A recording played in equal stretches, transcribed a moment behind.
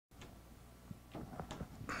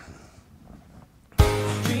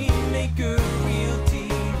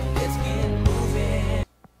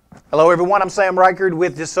Hello everyone, I'm Sam Reichard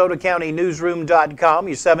with DeSotoCountyNewsroom.com.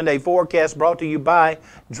 Your 7-day forecast brought to you by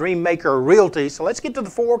Dreammaker Realty. So let's get to the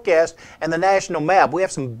forecast and the national map. We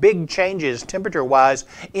have some big changes temperature-wise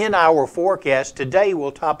in our forecast. Today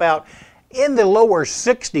we'll top out in the lower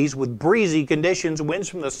 60s with breezy conditions, winds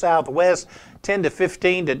from the southwest 10 to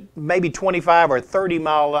 15 to maybe 25 or 30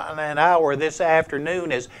 miles an hour this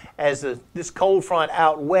afternoon as this cold front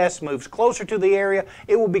out west moves closer to the area.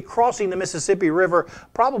 It will be crossing the Mississippi River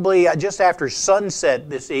probably just after sunset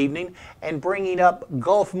this evening and bringing up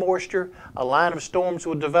Gulf moisture. A line of storms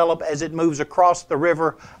will develop as it moves across the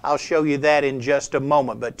river. I'll show you that in just a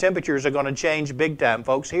moment. But temperatures are going to change big time,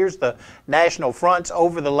 folks. Here's the national fronts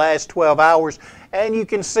over the last 12 hours. And you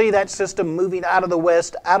can see that system moving out of the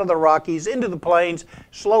west, out of the Rockies, into the plains,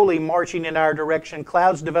 slowly marching in our direction.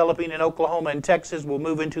 Clouds developing in Oklahoma and Texas will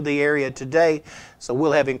move into the area today, so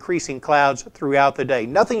we'll have increasing clouds throughout the day.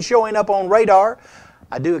 Nothing showing up on radar.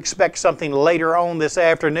 I do expect something later on this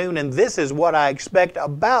afternoon, and this is what I expect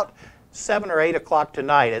about 7 or 8 o'clock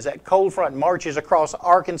tonight. As that cold front marches across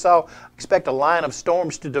Arkansas, expect a line of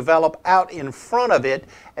storms to develop out in front of it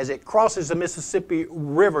as it crosses the Mississippi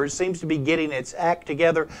River. It seems to be getting its act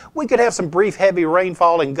together. We could have some brief heavy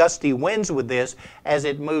rainfall and gusty winds with this as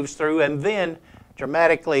it moves through, and then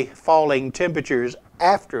dramatically falling temperatures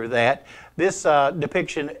after that. This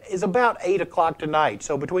depiction is about 8 o'clock tonight,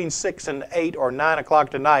 so between 6 and 8 or 9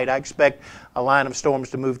 o'clock tonight, I expect a line of storms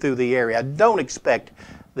to move through the area. I don't expect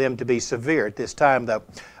them to be severe at this time, though.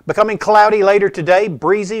 Becoming cloudy later today,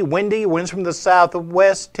 breezy, windy, winds from the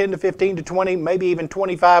southwest 10 to 15 to 20, maybe even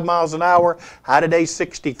 25 miles an hour. High today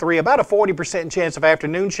 63, about a 40% chance of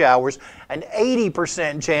afternoon showers, an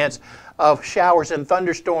 80% chance of showers and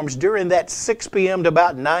thunderstorms during that 6 p.m. to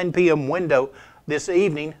about 9 p.m. window this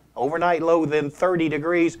evening. Overnight low then 30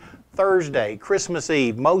 degrees. Thursday, Christmas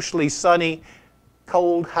Eve, mostly sunny,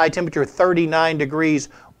 cold, high temperature 39 degrees.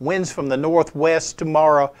 Winds from the northwest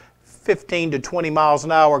tomorrow, 15 to 20 miles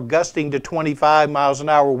an hour, gusting to 25 miles an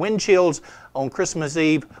hour. Wind chills on Christmas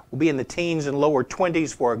Eve will be in the teens and lower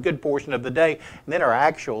 20s for a good portion of the day. And then our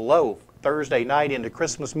actual low Thursday night into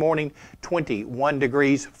Christmas morning, 21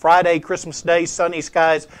 degrees. Friday, Christmas Day, sunny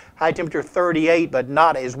skies, high temperature 38, but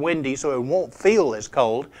not as windy, so it won't feel as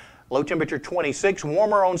cold. Low temperature 26,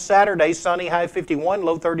 warmer on Saturday, sunny, high 51,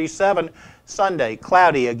 low 37. Sunday,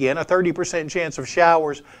 cloudy again, a 30% chance of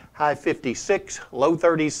showers, high 56, low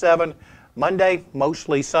 37. Monday,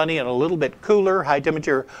 mostly sunny and a little bit cooler, high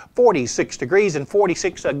temperature 46 degrees and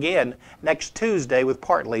 46 again next Tuesday with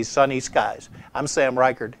partly sunny skies. I'm Sam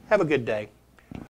Reichard. Have a good day.